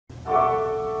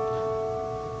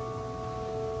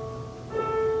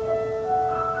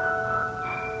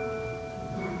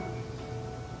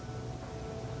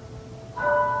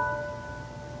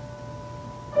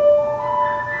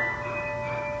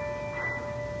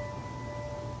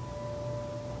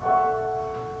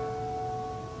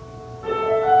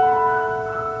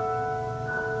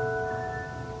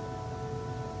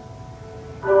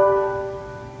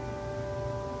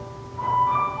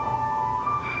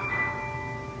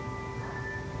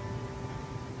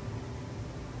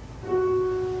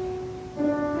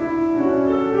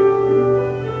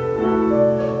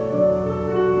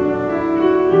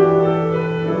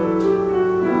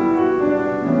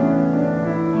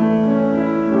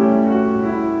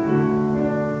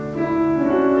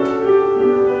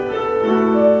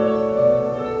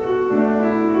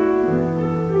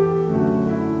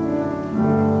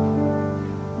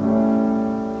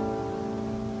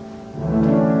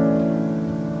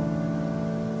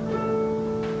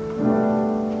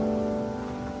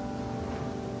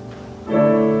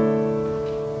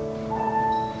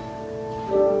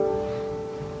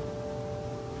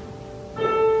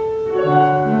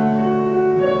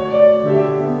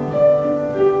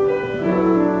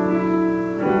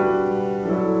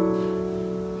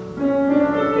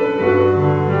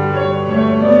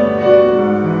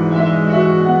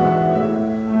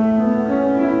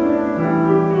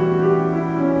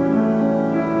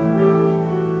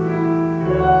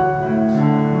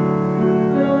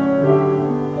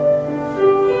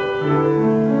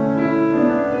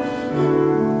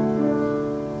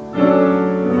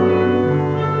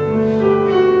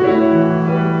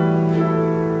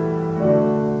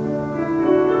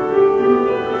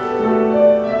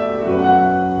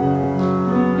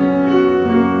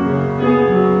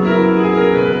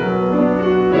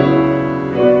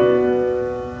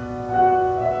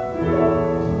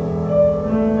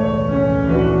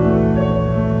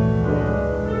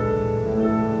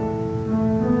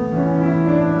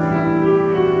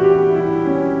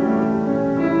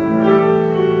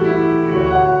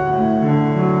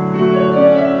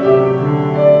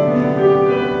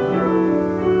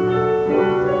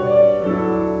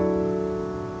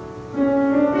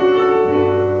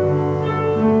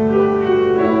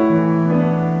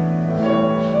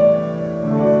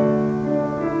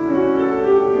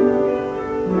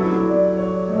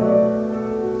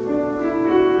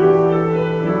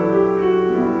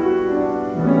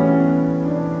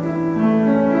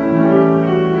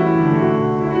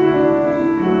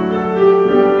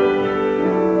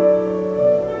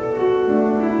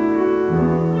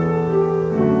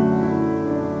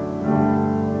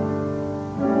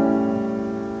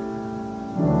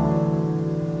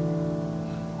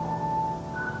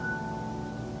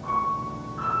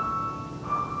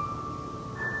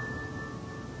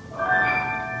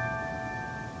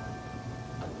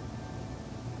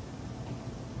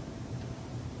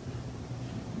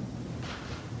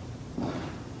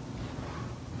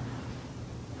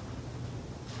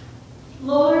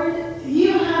Lord,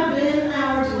 you have been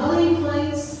our dwelling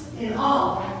place in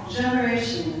all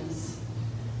generations.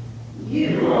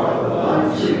 You are the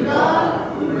one true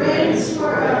God who reigns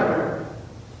forever.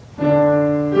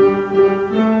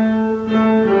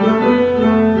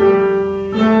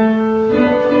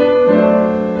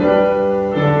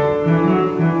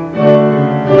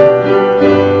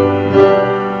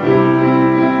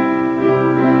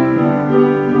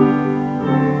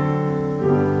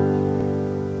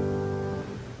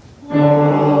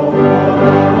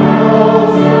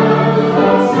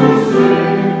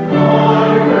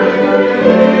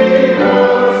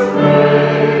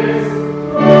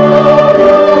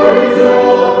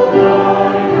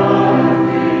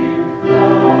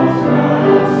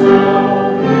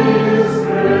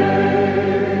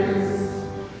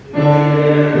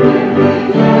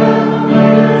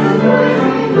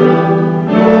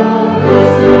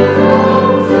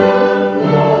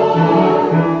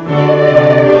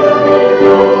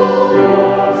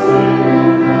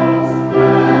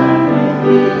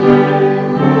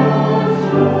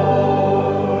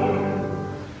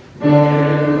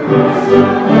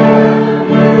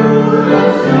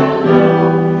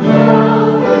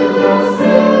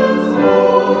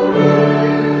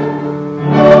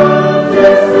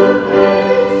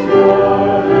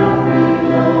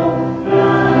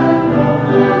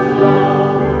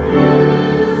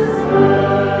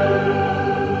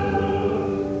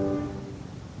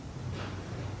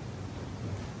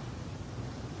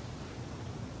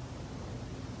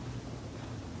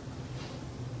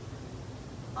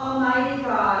 Almighty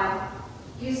God,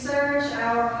 you search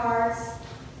our hearts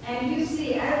and you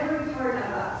see every part of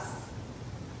us.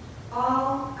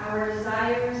 All our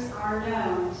desires are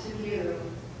known to you,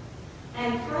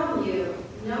 and from you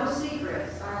no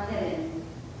secrets are hidden.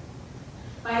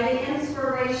 By the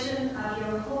inspiration of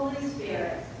your Holy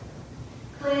Spirit,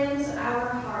 cleanse our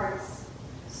hearts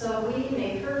so we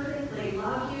may perfectly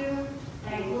love you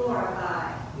and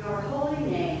glorify your holy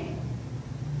name.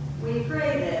 We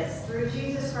pray this through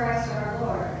Jesus Christ our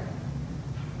Lord.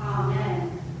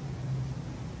 Amen.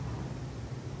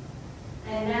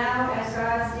 And now, as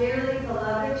God's dearly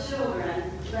beloved children,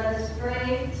 let us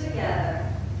pray together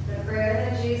the prayer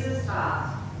that Jesus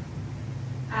taught.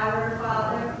 Our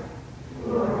Father,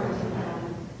 who art in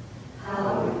heaven,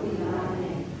 hallowed be thy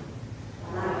name.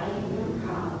 Thy kingdom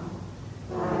come,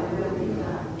 thy will be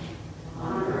done,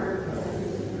 on earth as it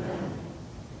is in heaven.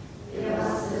 Give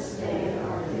us this day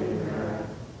our daily bread,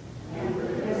 and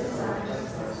forgive us our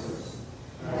trespasses,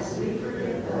 as we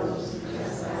forgive those who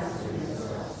trespass against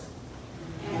us.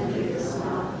 And lead us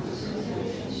not into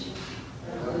temptation,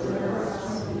 but deliver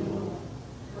us from evil.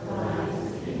 For thine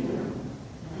is the kingdom,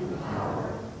 and the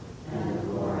power, and the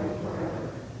glory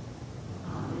forever.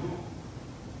 Amen.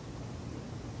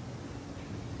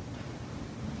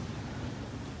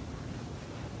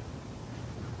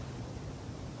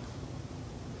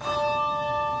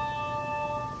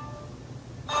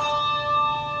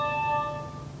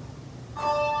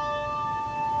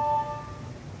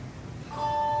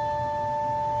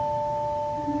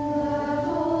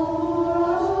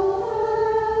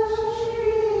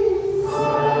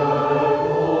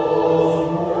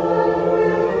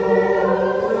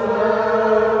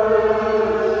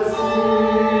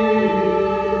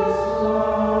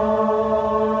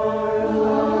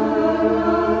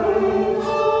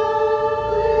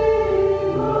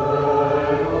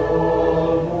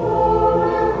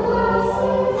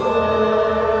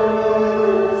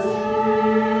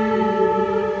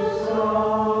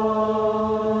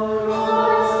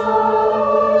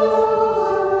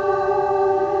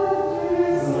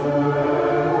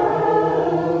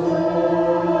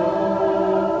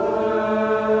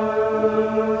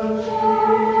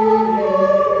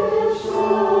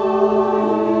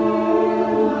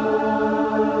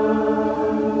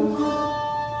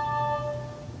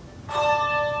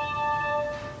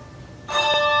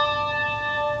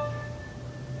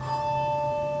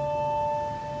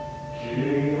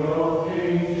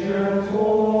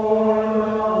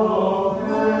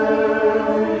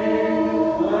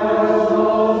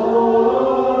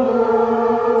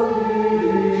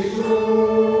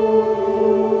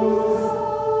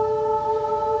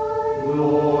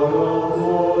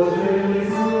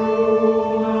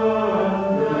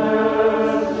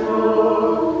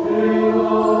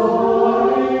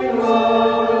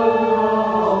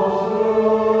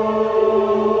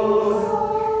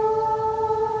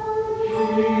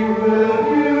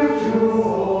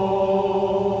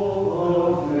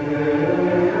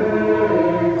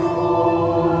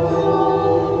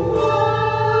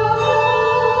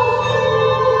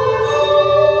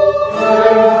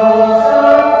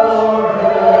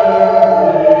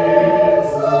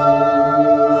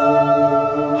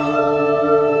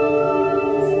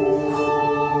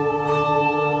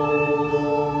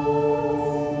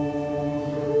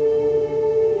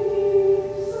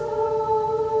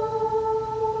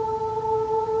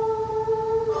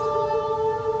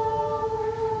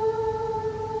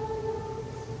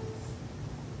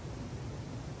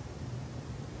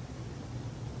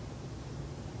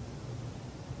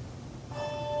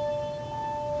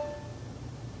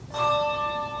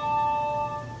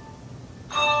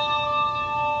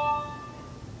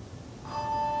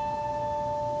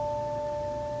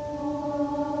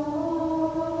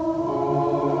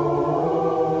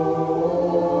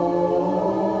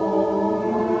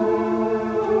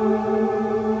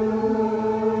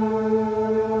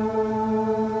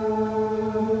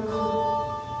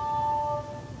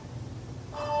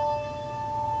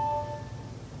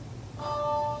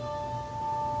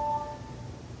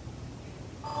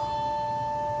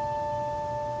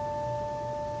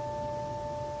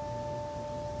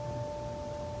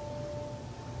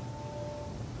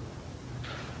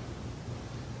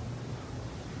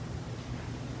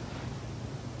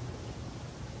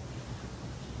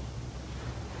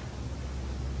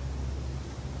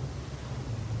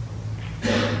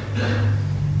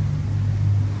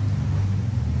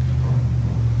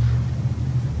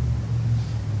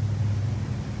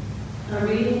 A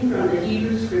reading from the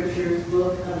Hebrew Scriptures,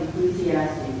 book of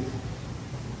Ecclesiastes.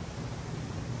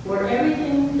 For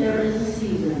everything there is a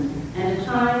season, and a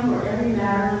time for every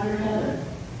matter under heaven,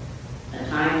 a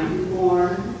time to be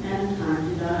born and a time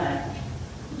to die,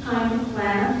 a time to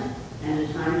plant and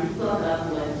a time to pluck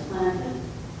up what is planted,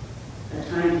 a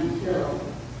time to kill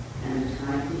and a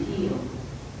time to heal,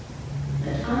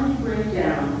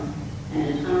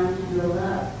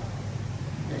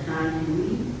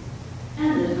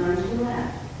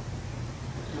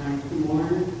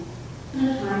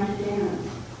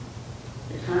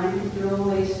 to throw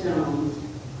away stones,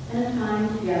 and a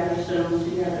time to gather stones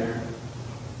together.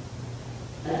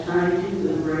 A time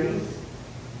to embrace,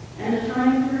 and a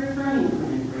time to refrain from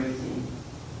embracing.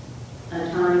 A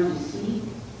time to seek,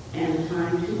 and a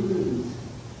time to lose.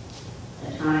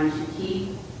 A time to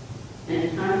keep, and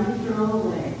a time to throw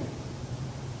away.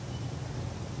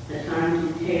 A time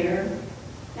to tear,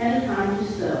 and a time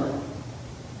to sow.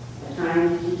 A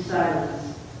time to keep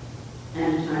silence,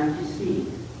 and a time to speak.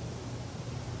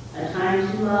 A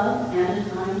time to love, and a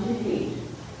time to hate.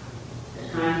 A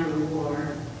time for war,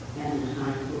 and a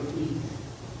time for peace.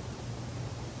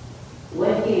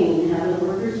 What gain have the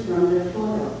workers from their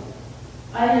toil?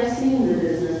 I have seen the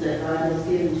business that God has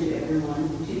given to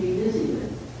everyone to be busy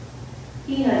with.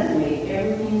 He has made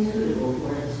everything suitable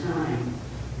for its time.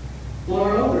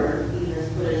 Moreover, he has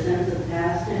put a sense of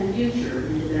past and future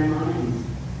into their minds.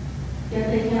 Yet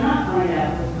they cannot find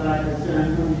out what God has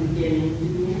done from the beginning to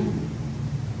the end.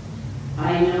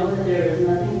 I know that there is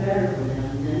nothing better for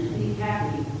them than to be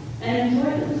happy and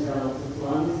enjoy themselves as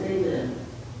long as they live.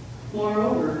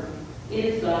 Moreover, it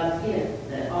is God's gift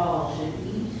that all should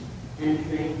eat and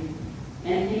drink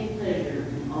and take pleasure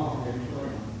in all their toil.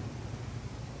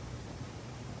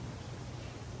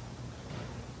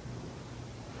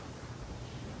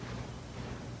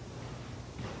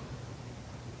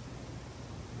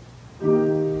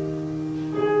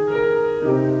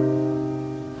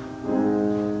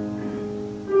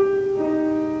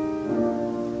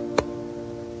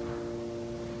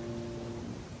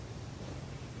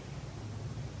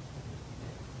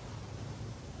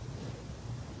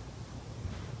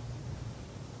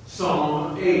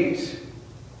 Psalm 8.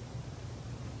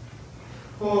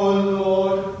 O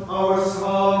Lord, our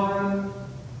sovereign,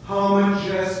 how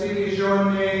majestic is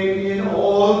your name in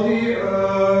all the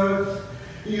earth.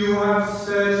 You have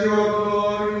set your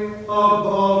glory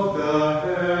above the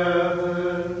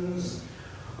heavens.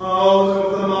 Out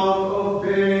of the mouth of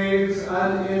babes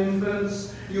and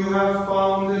infants you have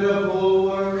founded a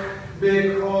bulwark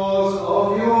because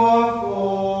of your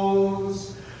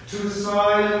foes, to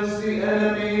silence the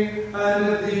enemy and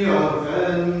the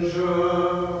avenger.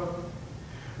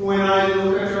 When I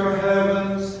look at your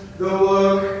heavens, the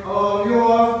work of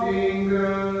your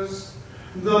fingers,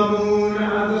 the moon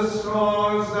and the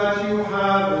stars that you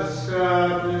have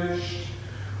established,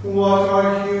 what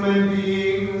are human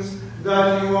beings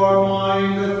that you are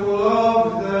mindful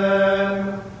of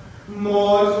them,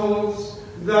 mortals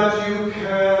that you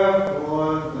care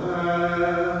for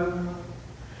them?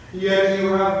 Yet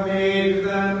you have made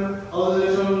them a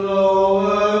little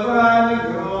lower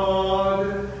than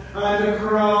God, and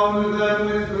crowned them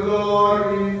with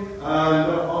glory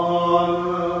and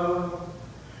honor.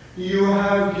 You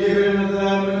have given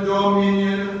them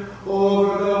dominion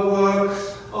over the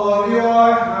works of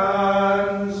your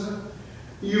hands.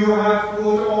 You have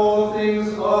put all things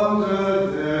under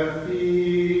their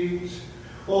feet,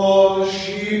 all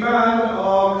sheep and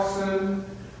oxen,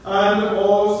 and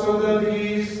also the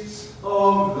beasts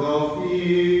of the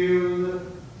field,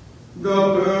 the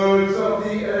birds of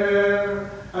the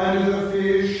air, and the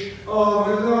fish of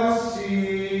the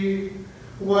sea,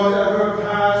 whatever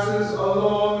passes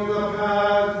along the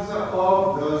paths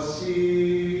of the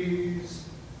seas.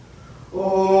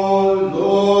 O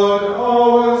Lord,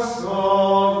 our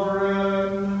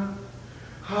sovereign,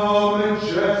 how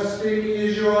majestic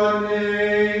is your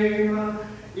name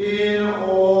in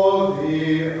all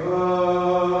the earth.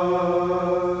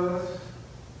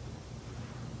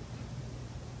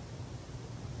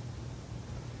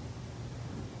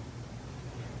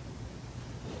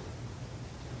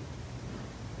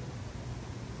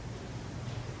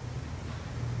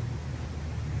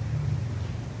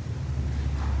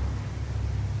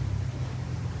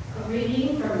 A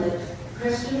reading from the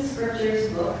Christian Scriptures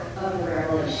book of the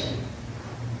Revelation.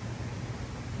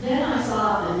 Then I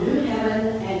saw a new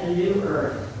heaven and a new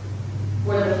earth,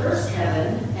 for the first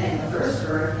heaven and the first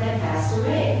earth had passed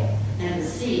away, and the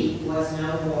sea was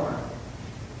no more.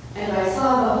 And I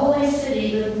saw the holy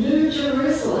city, the new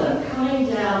Jerusalem, coming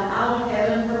down out of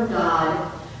heaven from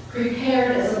God,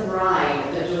 prepared as a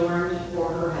bride adorned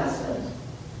for her husband.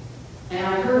 And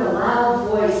I heard a loud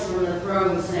voice from the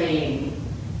throne saying,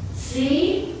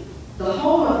 "See, the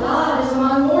home of God is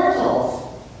among mortals.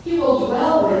 He will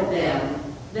dwell with them.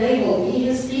 They will be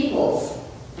his peoples,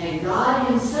 and God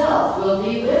himself will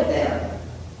be with them.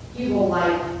 He will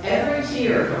wipe every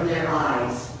tear from their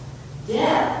eyes.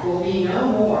 Death will be no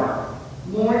more.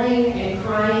 Mourning and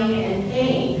crying and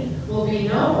pain will be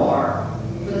no more,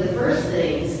 for the first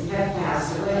things have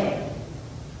passed away."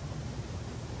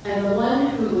 And the one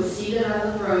who was seated on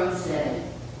the throne said,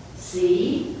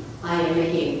 "See, I am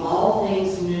making all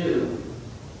things new."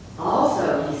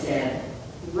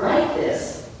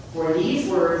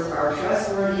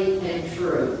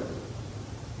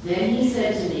 Then he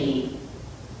said to me,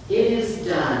 "It is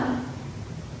done.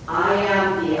 I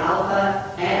am the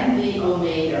Alpha and the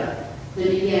Omega, the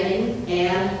beginning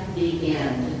and the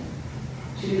end.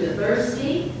 To the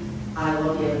thirsty, I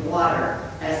will give water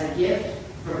as a gift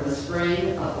from the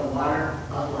spring of the water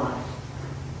of life."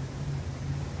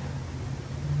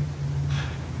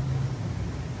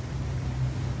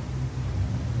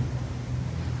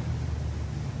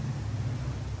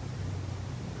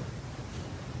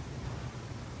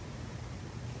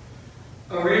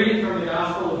 A reading from the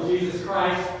Gospel of Jesus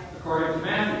Christ according to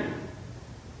Matthew.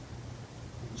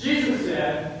 Jesus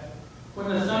said, "When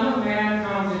the Son of Man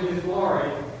comes in his glory,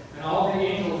 and all the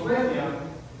angels with him,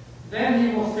 then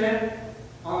he will sit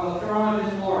on the throne of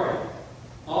his glory.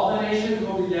 All the nations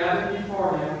will be gathered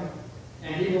before him,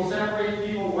 and he will separate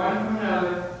people one from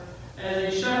another, as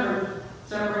a shepherd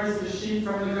separates the sheep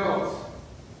from the goats.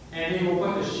 And he will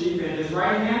put the sheep in his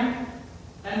right hand,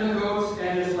 and the goats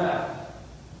at his left.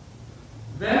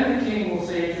 Then the king will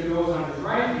say to those on his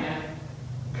right hand,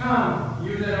 'Come,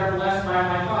 you that are blessed by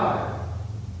my Father.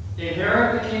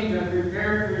 Inherit the kingdom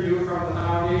prepared for you from the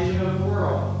foundation of the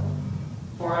world.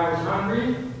 For I was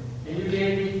hungry, and you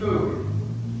gave me food.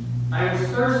 I was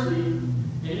thirsty,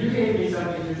 and you gave me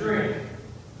something to drink.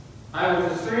 I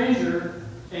was a stranger,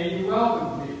 and you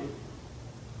welcomed me.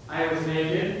 I was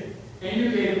naked, and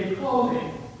you gave me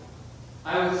clothing.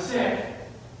 I was sick,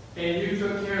 and you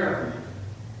took care of me.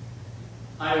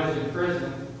 I was in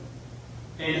prison,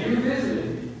 and you visited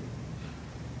me.'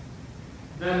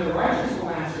 Then the righteous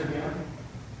will answer him,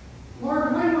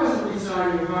 'Lord, when was it we saw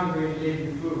you hungry and gave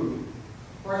you food,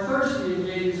 or thirsty and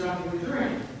gave you something to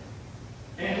drink?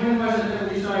 And when was it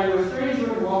that we saw you a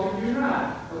stranger and welcomed you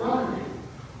not,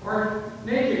 or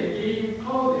naked and gave you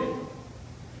clothing?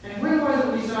 And when was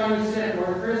it we saw you sick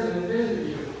or in prison and visited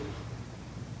you?'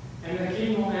 And the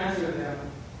king will answer them,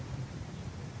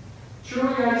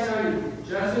 'Truly I tell you,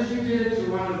 just as you did it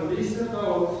to one of the least of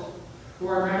those who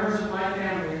are members of my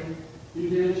family, you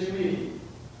did it to me.'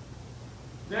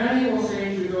 Then he will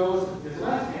say to those at his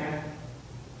left hand,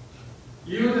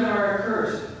 'You that are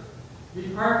accursed,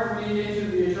 depart from me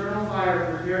into the eternal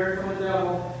fire prepared for the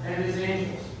devil and his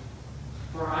angels.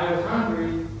 For I was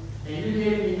hungry, and you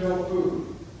gave me no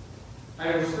food.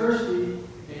 I was thirsty,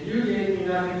 and you gave me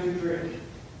nothing to drink.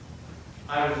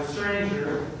 I was a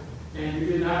stranger, and you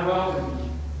did not welcome me.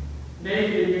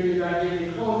 Naked, and you did not give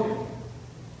me clothing.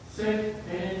 Sick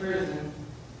and in prison,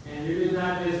 and you did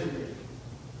not visit me.'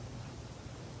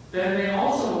 Then they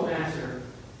also will answer,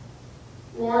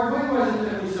 'Lord, when was it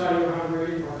that we saw you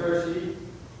hungry or thirsty,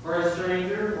 or a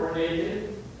stranger, or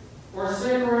naked, or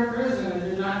sick, or in prison, and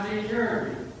did not take care of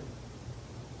you?'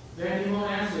 Then he will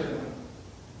answer them,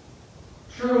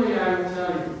 'Truly I will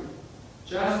tell you,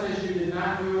 just as you did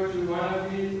not do it to one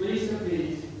of the least of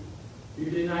these,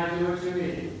 you did not do it to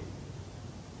me.'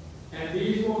 And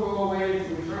these will go away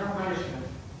to eternal punishment,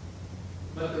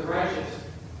 but the righteous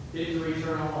into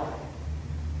eternal life."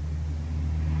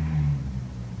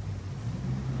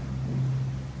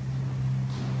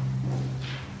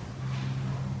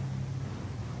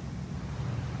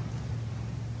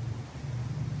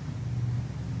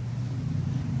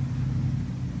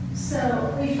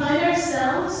 So we find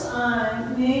ourselves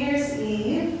on New Year's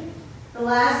Eve, the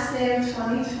last day of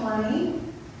 2020.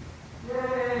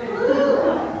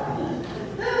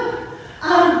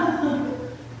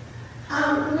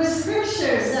 The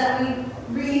scriptures that we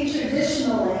read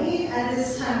traditionally at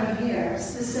this time of year,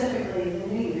 specifically the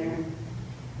New Year,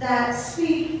 that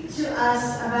speak to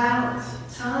us about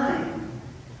time,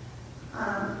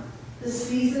 the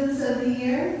seasons of the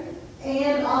year,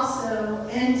 and also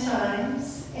end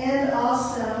times, and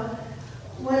also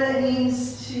what it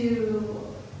means to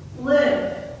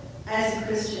live as a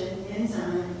Christian in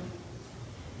time.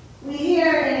 We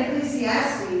hear in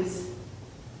Ecclesiastes,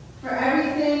 "For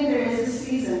everything there is a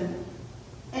season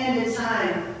and a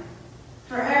time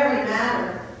for every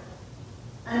matter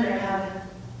under heaven."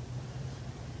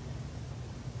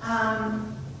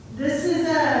 This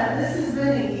has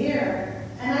been a year,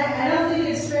 and I don't think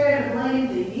it's fair to blame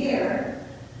the year.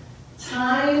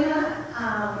 Time,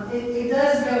 it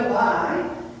does go by.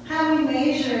 How we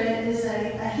measure it is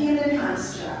a human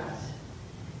construct.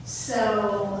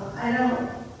 So I know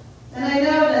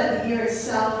that the year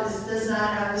itself does not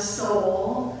have a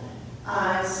soul,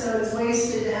 so it's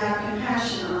wasted to have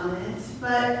compassion on it.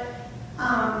 But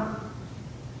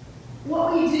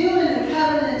what we do in the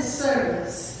covenant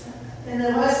service, in the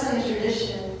Wesleyan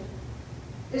tradition,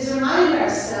 is remind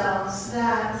ourselves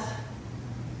that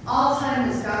all time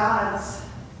is God's,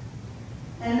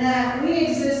 and that we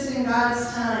exist in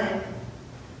God's time,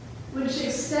 which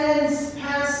extends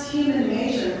past human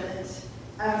measurement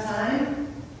of time.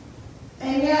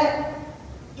 And yet,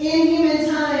 in human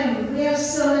time, we have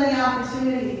so many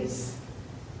opportunities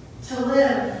to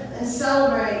live and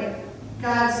celebrate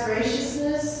God's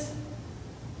graciousness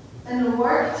and the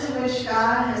work to which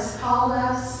God has called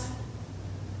us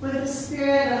with a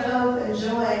spirit of hope and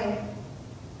joy,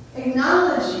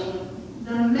 acknowledging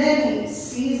the many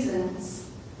seasons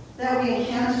that we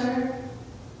encounter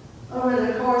over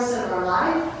the course of our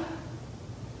life,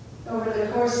 over the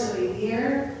course of a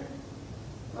year,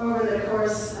 over the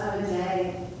course of a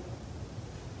day.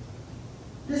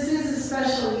 This is a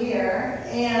special year,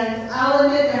 and I'll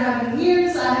admit there have been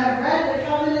years I have read the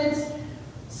covenant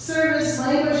service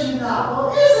language and thought,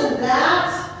 well, isn't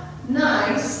that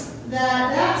nice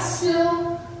that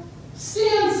still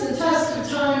stands the test of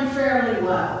time fairly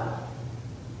well?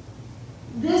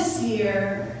 This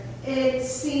year, it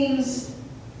seems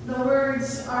the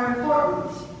words are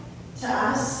important to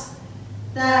us,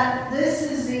 that this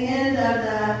is the end of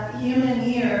the human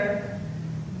year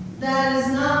that is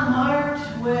not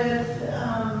marked with,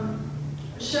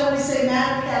 shall we say,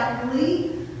 madcap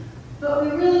glee, but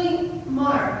we really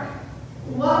mark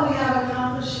what we have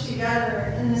accomplished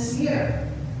together in this year.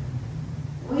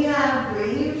 We have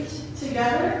grieved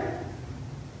together.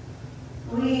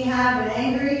 We have been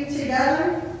angry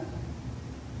together.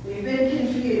 We've been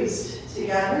confused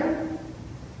together.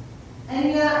 And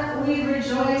yet we've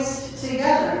rejoiced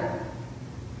together.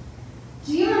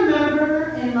 Do you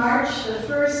remember in March the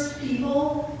first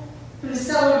people who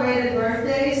celebrated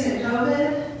birthdays in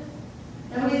COVID?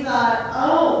 And we thought,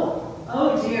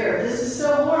 oh dear, this is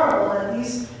so horrible that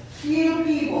these few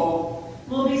people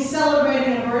will be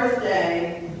celebrating a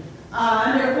birthday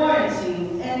under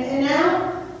quarantine. And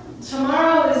now,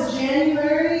 tomorrow is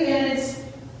January, and it's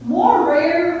more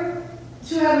rare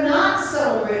to have not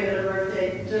celebrated a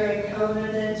birthday during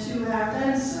COVID than to have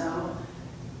done so.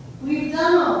 We've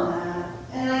done all that,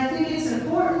 and I think it's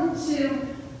important to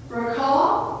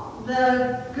recall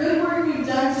the good work we've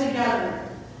done together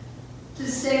to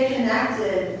stay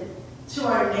connected to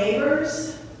our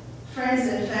neighbors, friends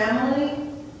and family,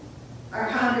 our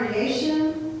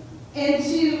congregation, and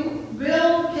to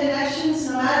build connections,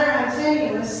 no matter how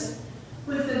tenuous,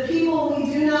 with the people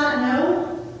we do not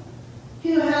know,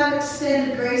 who have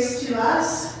extended grace to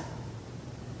us,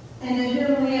 and to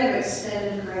whom we have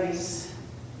extended grace.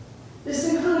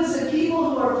 This includes the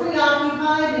people who are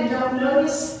preoccupied and don't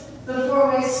notice the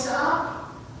four-way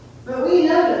stop, but we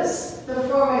notice the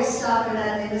four-way stop and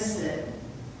that they missed it.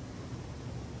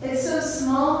 It's those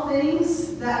small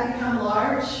things that become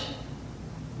large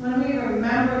when we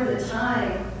remember the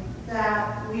time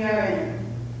that we are in,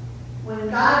 when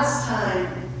God's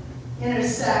time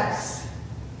intersects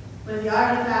with the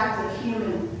artifact of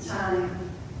human time.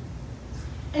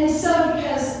 And so,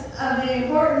 because of the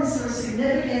importance or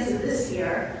significance of this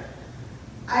year,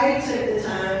 I took the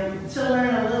time to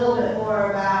learn a little bit more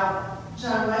about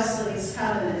John Wesley's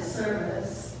covenant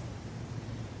service.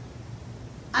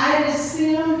 I had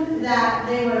assumed that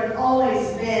they would have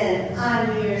always been on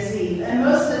New Year's Eve, and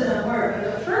most of them were,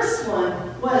 but the first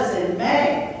one was in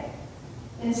May,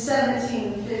 in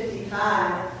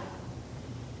 1755.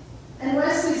 And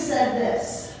Wesley said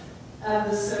this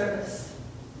of the service: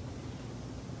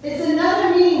 "It's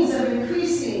another means of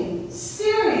increasing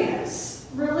serious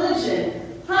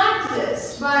religion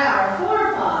practiced by our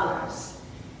forefathers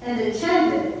and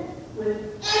attended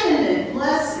with eminent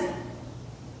blessing,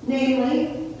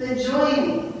 namely the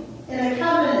joining in a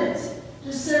covenant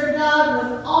to serve God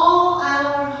with all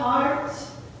our heart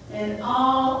and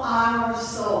all our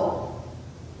soul."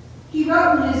 He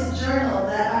wrote in his journal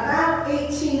that about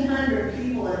 1,800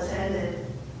 people attended.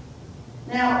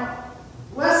 Now,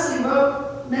 Wesley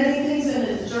wrote many things in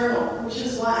his journal, which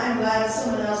is why I'm glad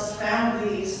someone else found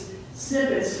these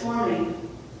snippets for me.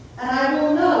 And I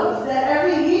will note that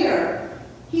every year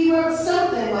he wrote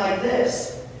something like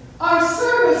this: "Our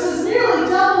service is nearly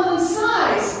doubled in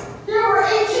size. There were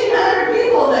 1,800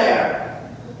 people there."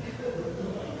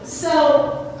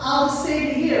 So I'll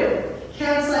say to you,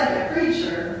 counts like a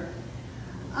preacher.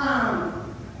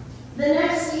 The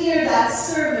next year, that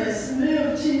service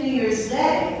moved to New Year's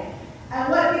Day at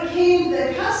what became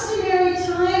the customary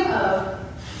time of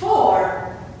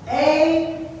 4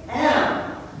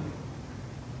 a.m.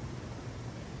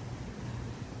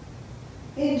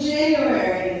 In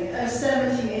January of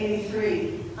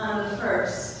 1783, on the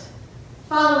 1st,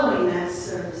 following that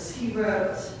service, he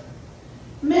wrote,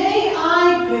 "May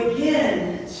I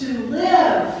begin to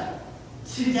live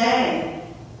today."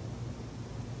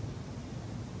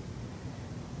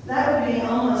 That would be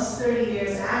almost 30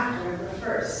 years after the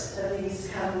first of these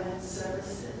covenant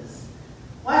services.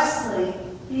 Wesley,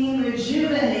 being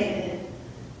rejuvenated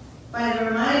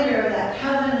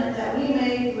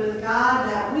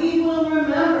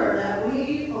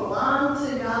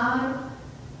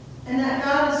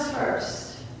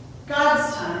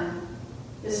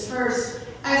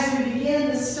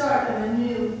start of a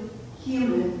new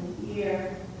human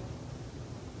year.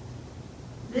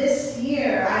 This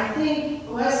year, I think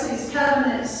Wesley's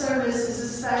covenant service is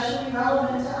especially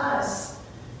relevant to us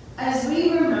as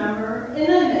we remember, in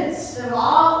the midst of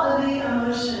all of the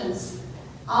emotions,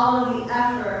 all of the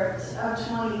effort of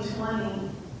 2020,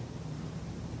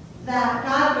 that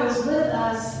God goes with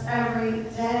us every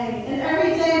day. And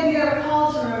every day we are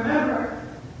called to remember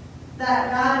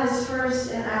that God is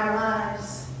first in our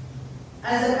lives.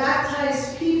 As a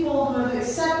baptized people who have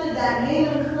accepted that name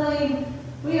and claim,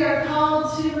 we are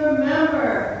called to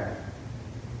remember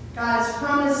God's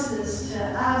promises to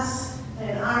us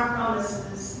and our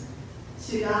promises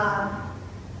to God.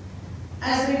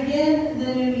 As we begin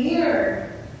the new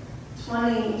year,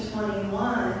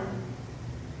 2021,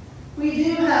 we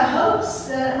do have hopes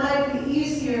that it might be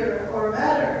easier or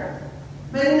better.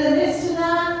 But in the midst of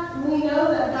that, we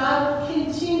know that God will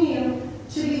continue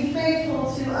to be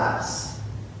faithful to us.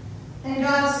 And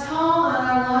God's call on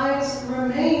our lives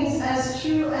remains as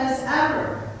true as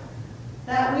ever,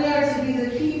 that we are to be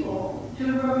the people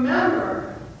who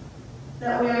remember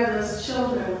that we are those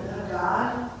children of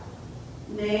God,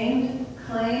 named,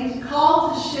 claimed,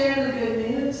 called to share the good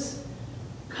news,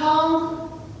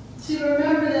 called to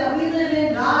remember that we live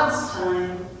in God's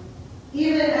time,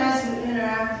 even as we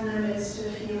interact in the midst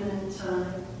of human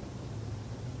time.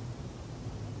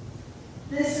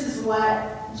 This is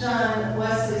what John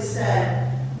Wesley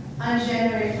said on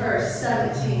January 1st,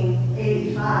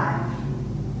 1785.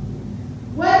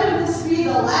 Whether this be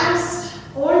the last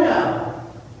or no,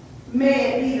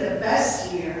 may it be the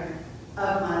best year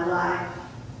of my life.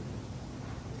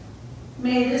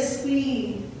 May this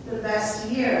be the best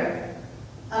year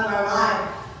of our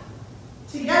life,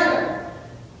 together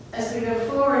as we go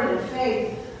forward in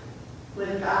faith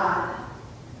with God.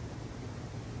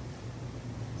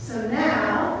 So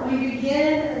now we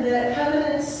begin the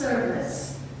covenant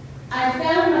service. I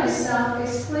found myself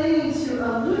explaining to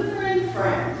a Lutheran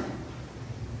friend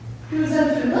who is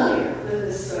unfamiliar with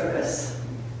this service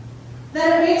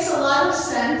that it makes a lot of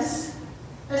sense,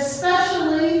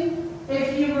 especially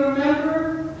if you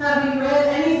remember having read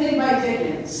anything by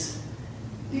Dickens,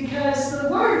 because the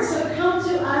words have come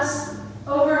to us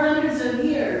over hundreds of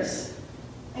years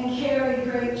and carry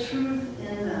great truth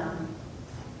in them.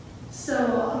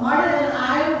 So Marta and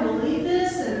I will lead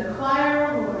this, and the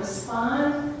choir will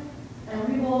respond, and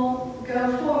we will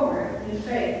go forward in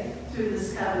faith through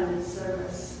this covenant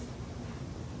service.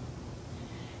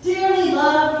 Dearly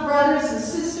loved brothers and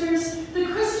sisters, the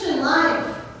Christian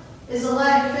life is a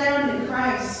life found in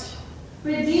Christ,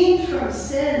 redeemed from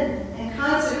sin and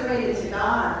consecrated to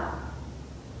God.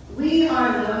 We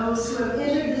are those who have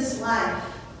entered this life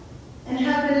and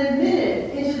have been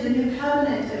admitted into the new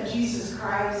covenant of Jesus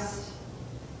Christ.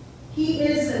 He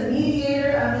is the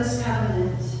mediator of this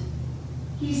covenant.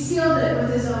 He sealed it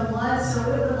with his own blood so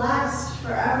it would last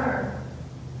forever.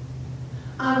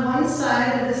 On one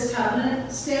side of this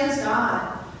covenant stands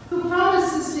God, who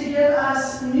promises to give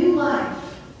us new life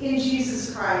in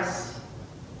Jesus Christ,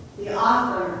 the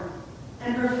author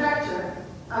and perfecter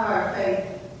of our faith.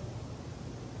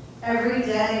 Every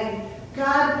day,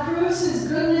 God proves his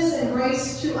goodness and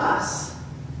grace to us,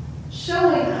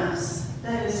 showing us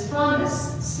that his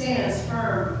promise stands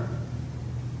firm.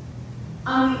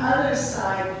 On the other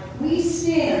side, we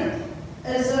stand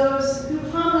as those who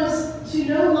promise to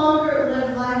no longer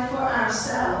live life for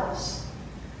ourselves,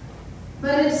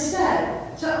 but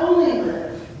instead to only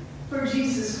live for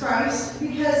Jesus Christ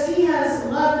because he has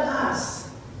loved us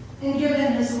and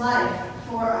given his life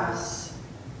for us.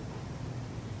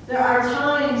 There are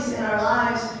times in our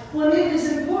lives when it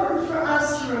is important for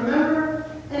us to remember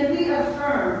and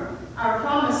reaffirm our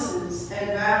promises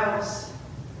and vows.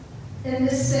 In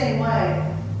this same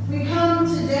way, we come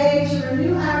today to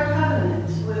renew our covenant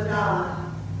with God.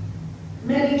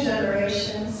 Many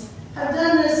generations have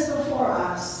done this before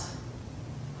us.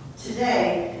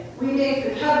 Today, we make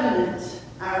the covenant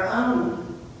our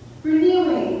own,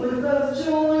 renewing with both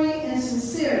joy and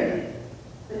sincerity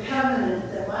the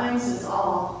covenant that binds us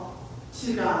all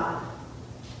to God.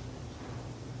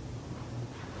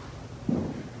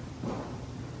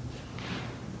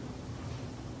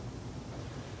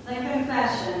 The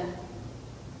confession.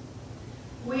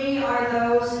 We are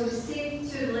those who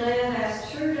seek to live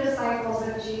as true disciples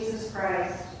of Jesus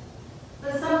Christ,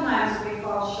 but sometimes we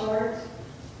fall short.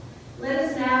 Let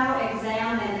us now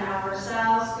examine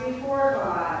ourselves before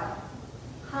God,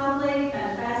 humbly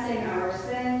confessing our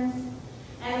sins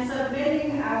and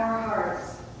submitting our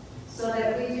hearts so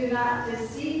that we do not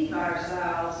deceive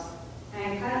ourselves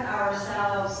and cut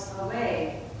ourselves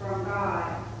away from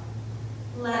God.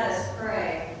 Let us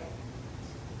pray.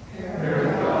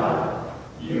 Pray.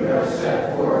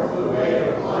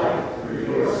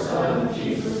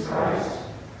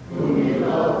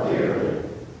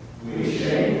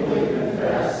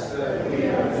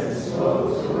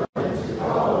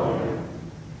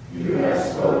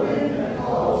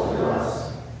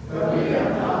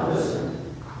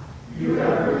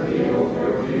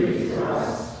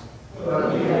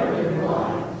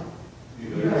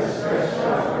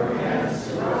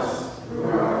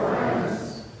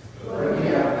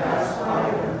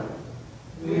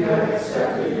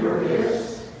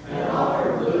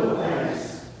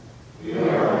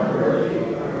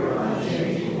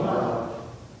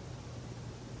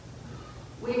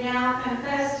 now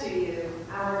confess to you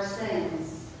our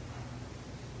sins.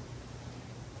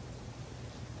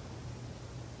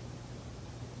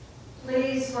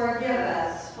 Please forgive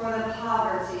us for the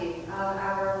poverty of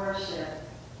our worship.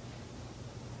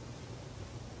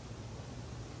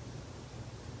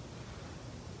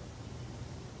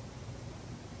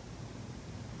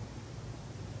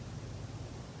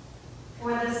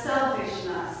 For the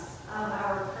selfishness of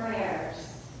our prayers.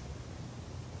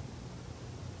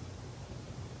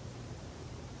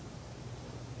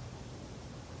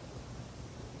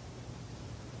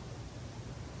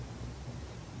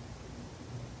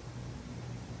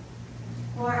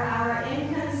 For our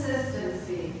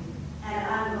inconsistency and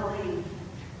unbelief.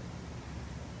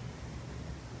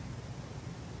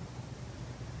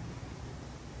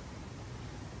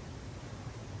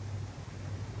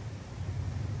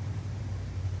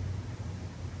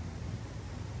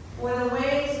 For the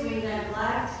ways we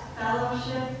neglect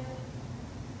fellowship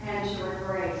and your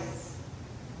grace.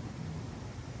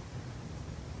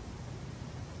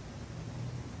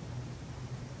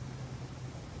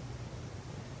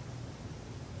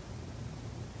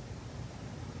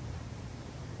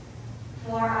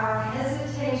 For our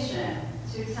hesitation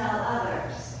to tell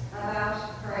others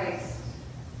about Christ.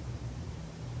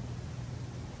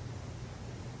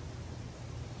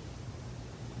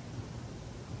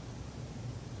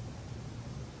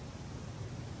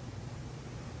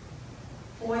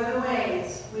 For the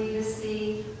ways we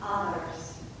deceive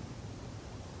others.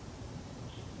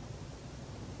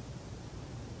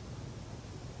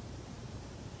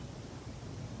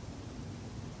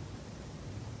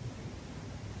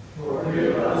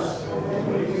 Forgive us for when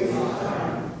we waste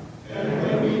time, and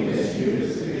when we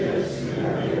misuse the gifts you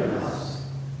have given us.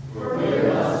 Forgive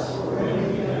us for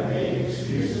when we have made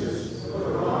excuses for the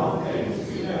wrong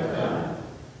things we have done,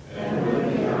 and when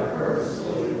we have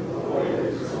purposely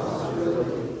avoided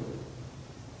responsibility.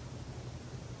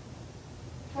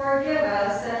 Forgive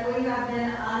us that we have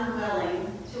been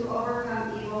unwilling to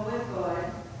overcome evil with good,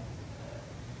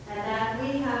 and that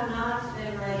we have not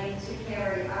been ready to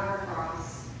carry our cross.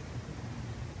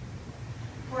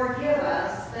 Forgive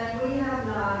us that we have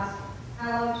not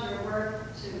allowed your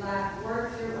work to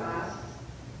work through us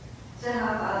to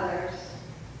help others,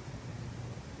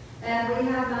 and we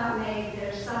have not made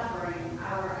their suffering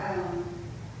our own.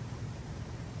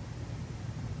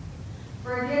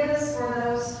 Forgive us for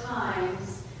those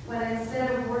times when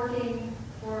instead of working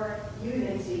for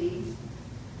unity,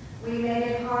 we made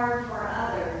it hard for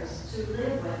others to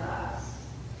live with us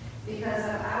because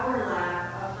of our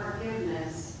lack of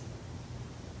forgiveness,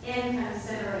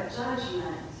 inconsiderate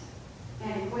judgment,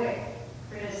 and quick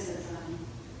criticism.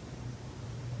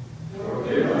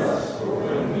 Forgive us for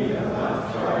when we have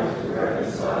not tried to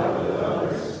reconcile with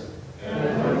others,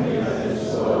 and when we have been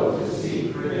slow to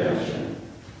seek redemption.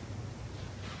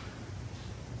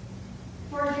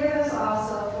 Forgive us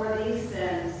also for these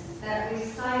sins that we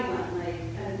silently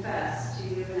confess to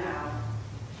you now.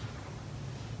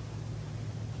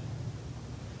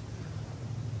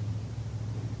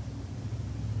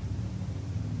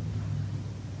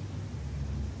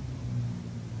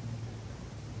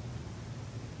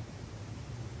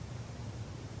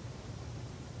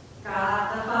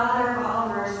 God, the Father of all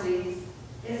mercies,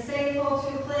 is faithful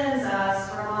to cleanse us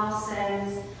from all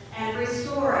sins and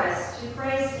restore us to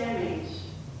Christ's image.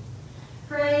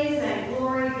 Praise and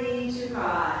glory be to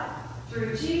God,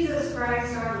 through Jesus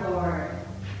Christ our Lord.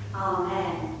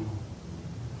 Amen.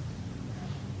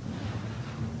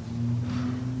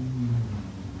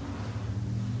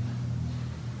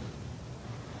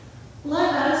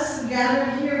 Let us,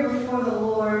 gathered here before the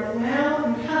Lord, now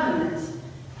in covenant,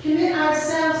 commit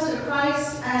ourselves to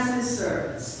Christ as his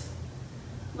servants.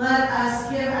 Let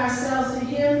us give ourselves to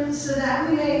him so that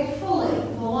we may fully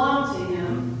belong to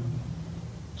him.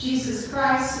 Jesus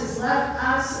Christ has left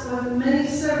us with many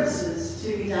services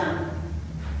to be done.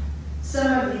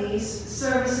 Some of these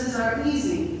services are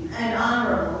easy and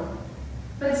honorable,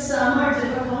 but some are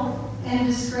difficult and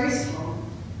disgraceful.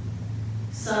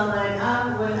 Some line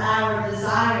up with our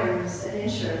desires and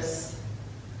interests.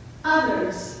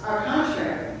 Others are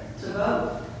contrary to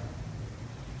both.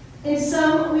 In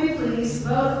some we please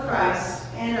both Christ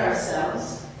and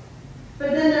ourselves, but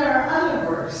then there are other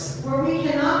works where we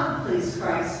cannot please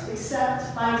Christ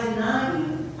except by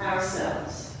denying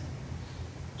ourselves.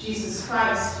 Jesus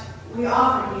Christ, we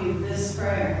offer you this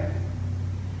prayer.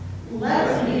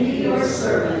 Let me be your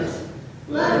servant.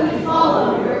 Let me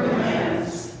follow your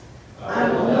commands. I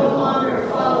will no longer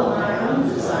follow my own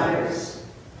desires.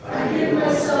 I give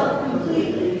myself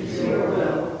completely to your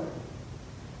will.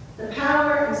 The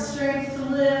power and strength to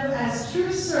live as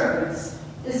true servants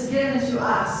is given to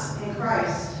us in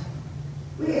Christ.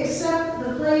 We accept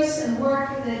the place and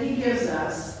work that he gives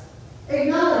us,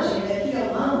 acknowledging that he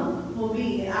alone will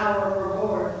be our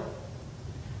reward.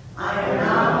 I am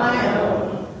not my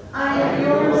own. I am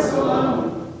yours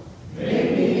alone.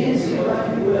 Make me into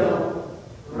what you will.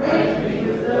 Rank me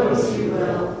with those you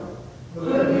will.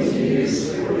 Put me to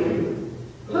use for you.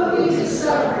 Put me to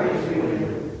suffering for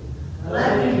you.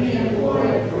 Let me be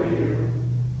employed for you.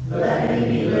 Let me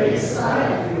be laid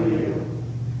aside for you.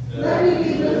 Let me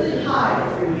be lifted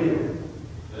high for you.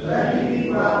 Let me be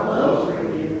brought low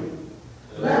for you.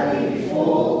 Let me be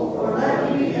full or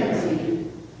let me be empty.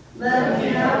 Let me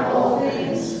have all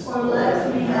things or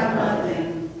let me have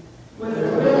nothing. With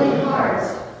a willing heart,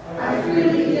 I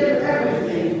freely give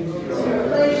everything to your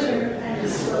pleasure and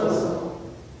disposal.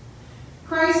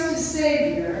 Christ is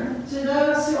Savior to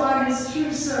those who are his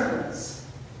true servants.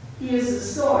 He is the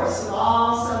source of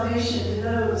all salvation to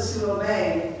those who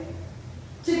obey.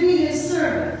 To be his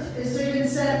servant is to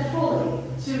consent fully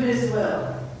to his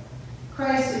will.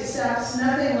 Christ accepts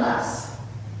nothing less.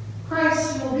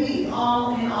 Christ will be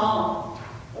all in all,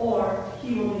 or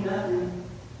he will be nothing.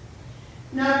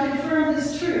 Now confirm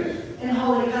this truth in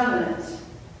Holy Covenant.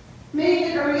 Make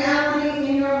it a reality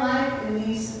in your life in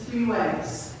these 3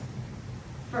 ways.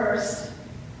 First,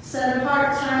 set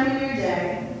apart time in your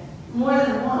day, more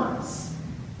than once,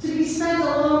 to be spent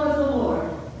alone with the Lord.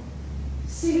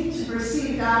 Seek to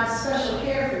perceive God's special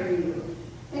care for you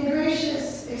and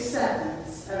gracious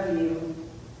acceptance of you.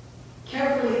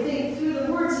 Carefully think through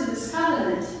the words of this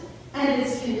covenant and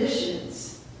its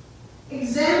conditions.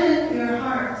 Examine your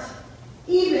heart,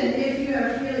 even if you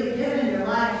have freely given your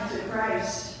life to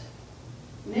Christ.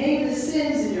 Name the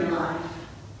sins in your life.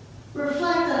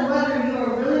 Reflect on whether you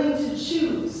are willing to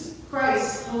choose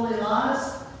Christ's holy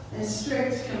laws and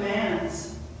strict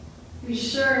commands. Be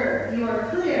sure you are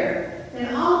clear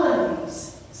in all of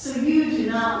these so you do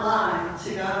not lie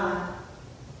to God.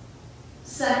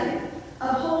 Second,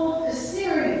 uphold a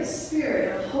serious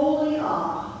spirit of holy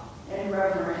awe and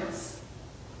reverence.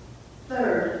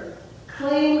 Third,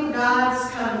 claim God's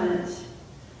covenant.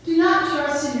 Do not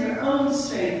trust in your own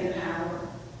strength and power,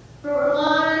 but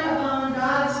rely upon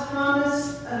God's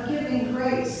promise of giving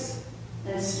grace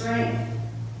and strength.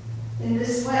 In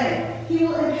this way, he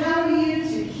will empower you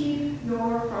to keep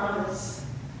your promise.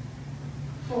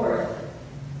 Fourth,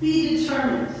 be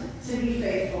determined to be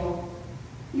faithful.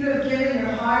 You have given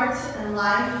your heart and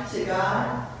life to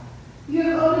God. You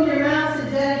have opened your mouth to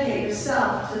dedicate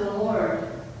yourself to the Lord.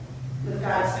 With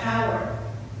God's power,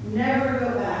 never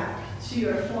go back to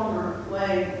your former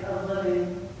way of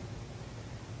living.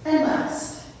 And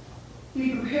last,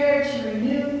 be prepared to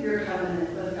renew your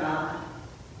covenant with God.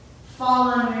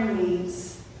 Fall on your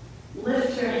knees,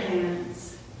 lift your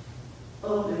hands,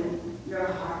 open your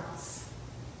hearts.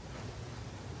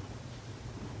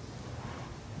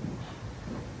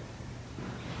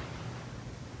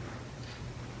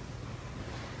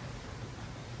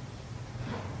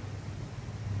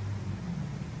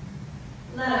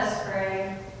 Let us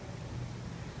pray.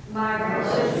 My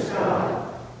gracious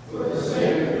God, for the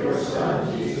sake of your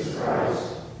Son, Jesus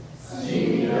Christ, see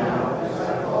me now as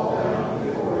I fall down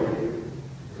before you.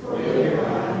 Forgive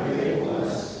my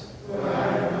unfaithfulness, but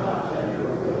I have not done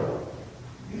your will.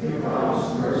 You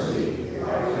promise mercy if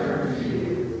I turn to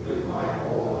you with my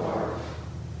whole heart.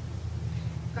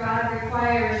 God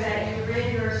requires that you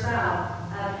rid yourself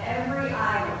of every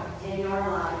idol in your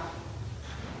life.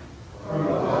 From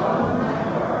the bottom of my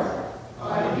heart,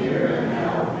 I here and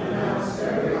now renounce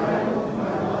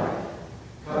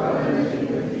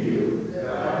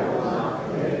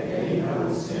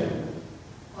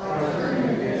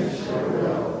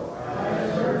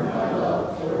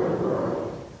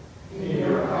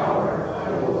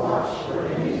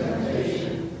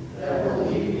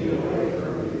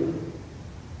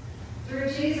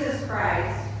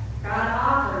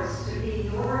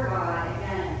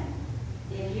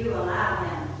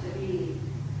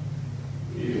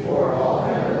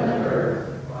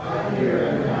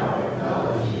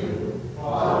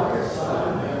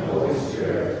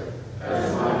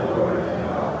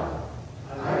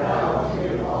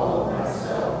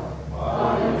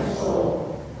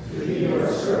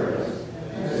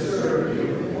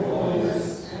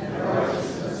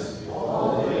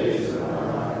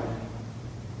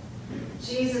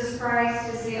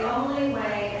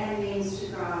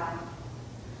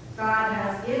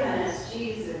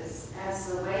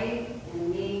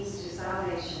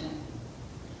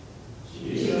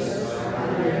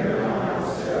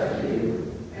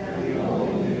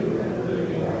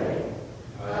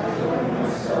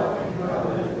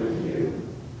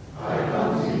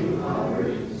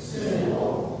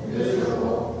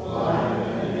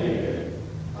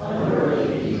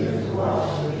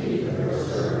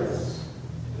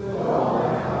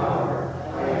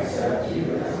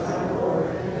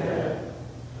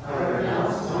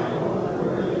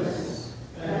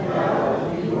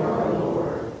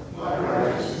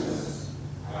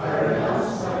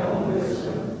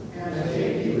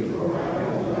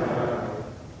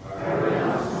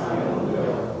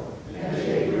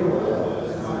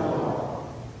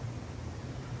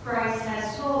Christ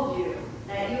has told you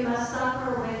that you must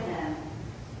suffer with him.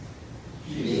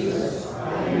 Jesus,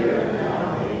 I here and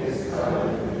now make this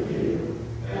covenant with you,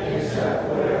 and accept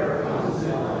whatever comes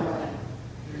in life.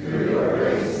 Through your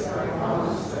grace, I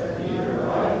promise that neither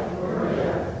life nor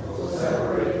death will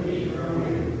separate me from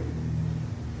you.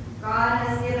 God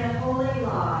has given holy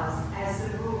laws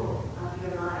as the rule of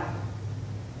your life.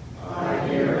 I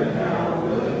here and now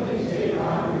willingly take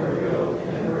on your yoke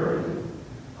and burden.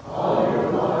 All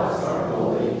your laws are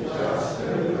holy, just,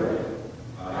 and good.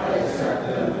 I accept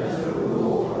them as the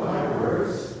rule for my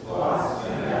words, thoughts,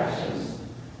 and actions,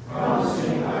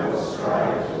 promising I will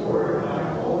strive to order my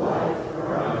whole life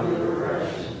around your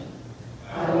direction.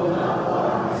 I will not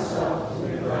allow myself to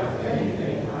neglect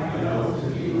anything I know to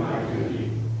be my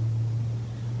duty.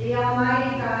 The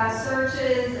Almighty God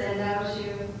searches and knows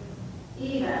you,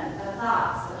 even the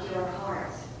thoughts of your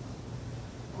heart.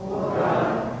 O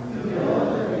God, you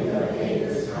know that we have made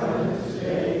this covenant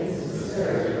today in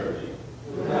sincerity,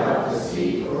 without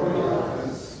deceit or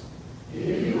reluctance.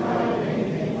 If you find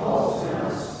anything false in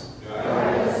us,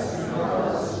 guide us and help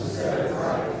us to set it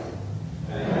right.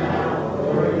 And now,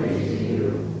 glory be to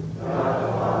you, God the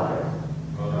Father.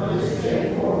 From this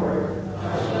day forward,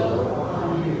 I shall look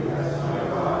upon you as my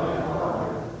God and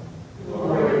Father.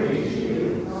 Glory be to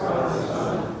you, God the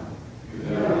Son.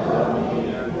 You have loved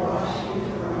me and washed me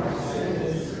from my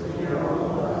sins with your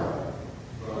own blood.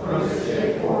 From this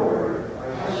day forward,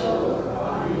 I shall look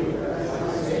upon you as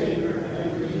my Savior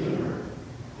and Redeemer.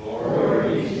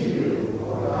 Glory be to you,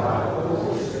 O God,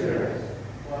 Holy Spirit.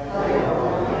 Like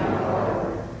Almighty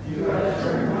Father, you have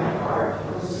turned my heart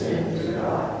from sin to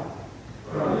God.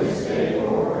 From this day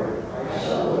forward, I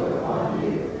shall look upon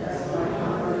you as my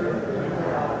Comforter and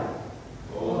God.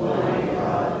 Almighty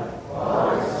God,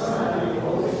 Father, Son, and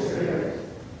Holy Spirit,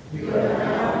 you have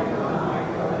now become my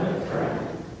covenant friend,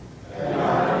 and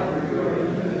I, through your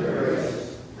infinite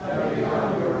grace, have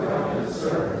become your covenant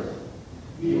servant.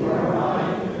 You are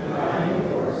mine, and I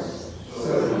am yours,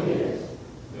 so be it.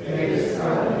 May this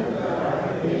covenant that I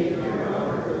have made here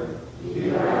on earth be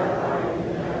ratified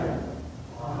in heaven.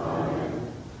 Amen.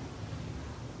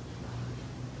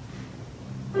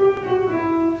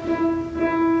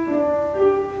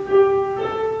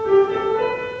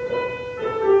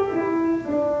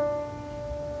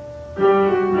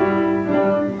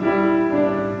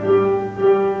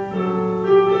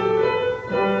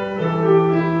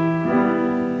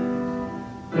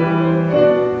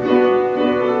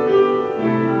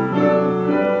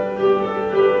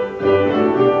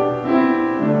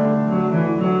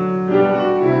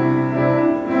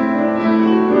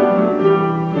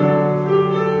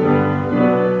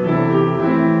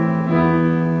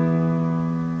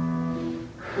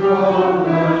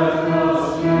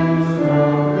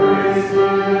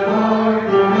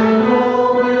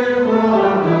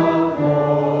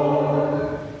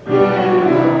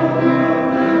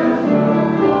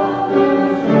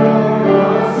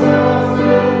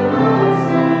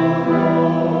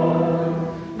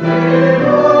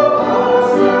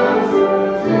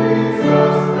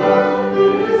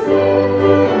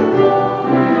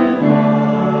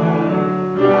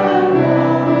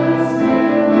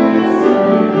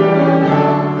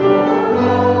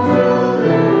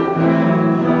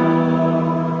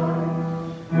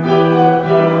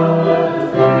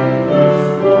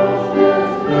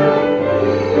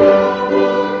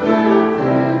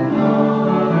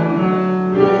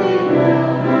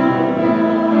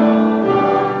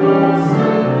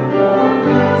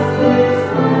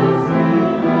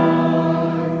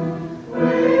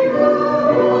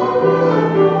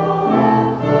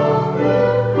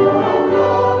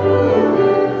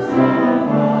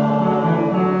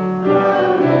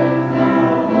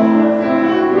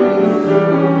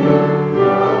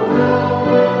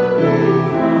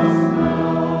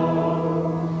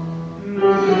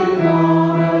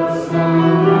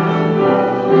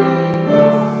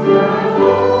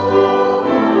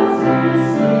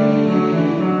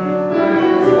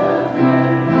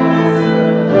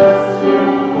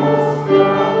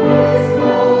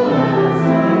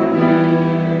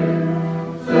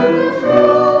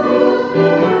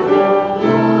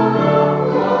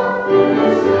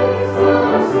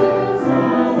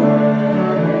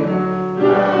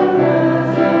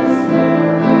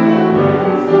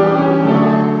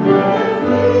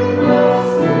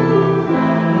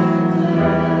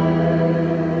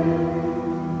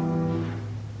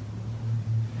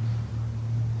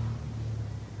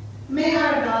 May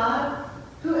our God,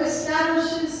 who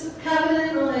establishes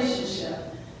covenant relationship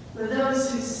with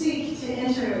those who seek to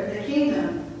enter the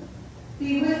kingdom,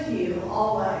 be with you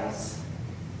always.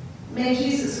 May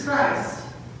Jesus Christ,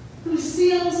 who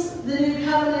seals the new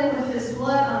covenant with his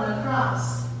blood on the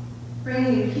cross,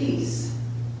 bring you peace.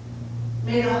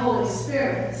 May the Holy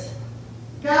Spirit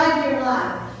guide your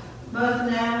life,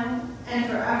 both now and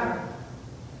forever.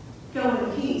 Go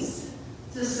in peace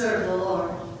to serve the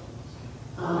Lord.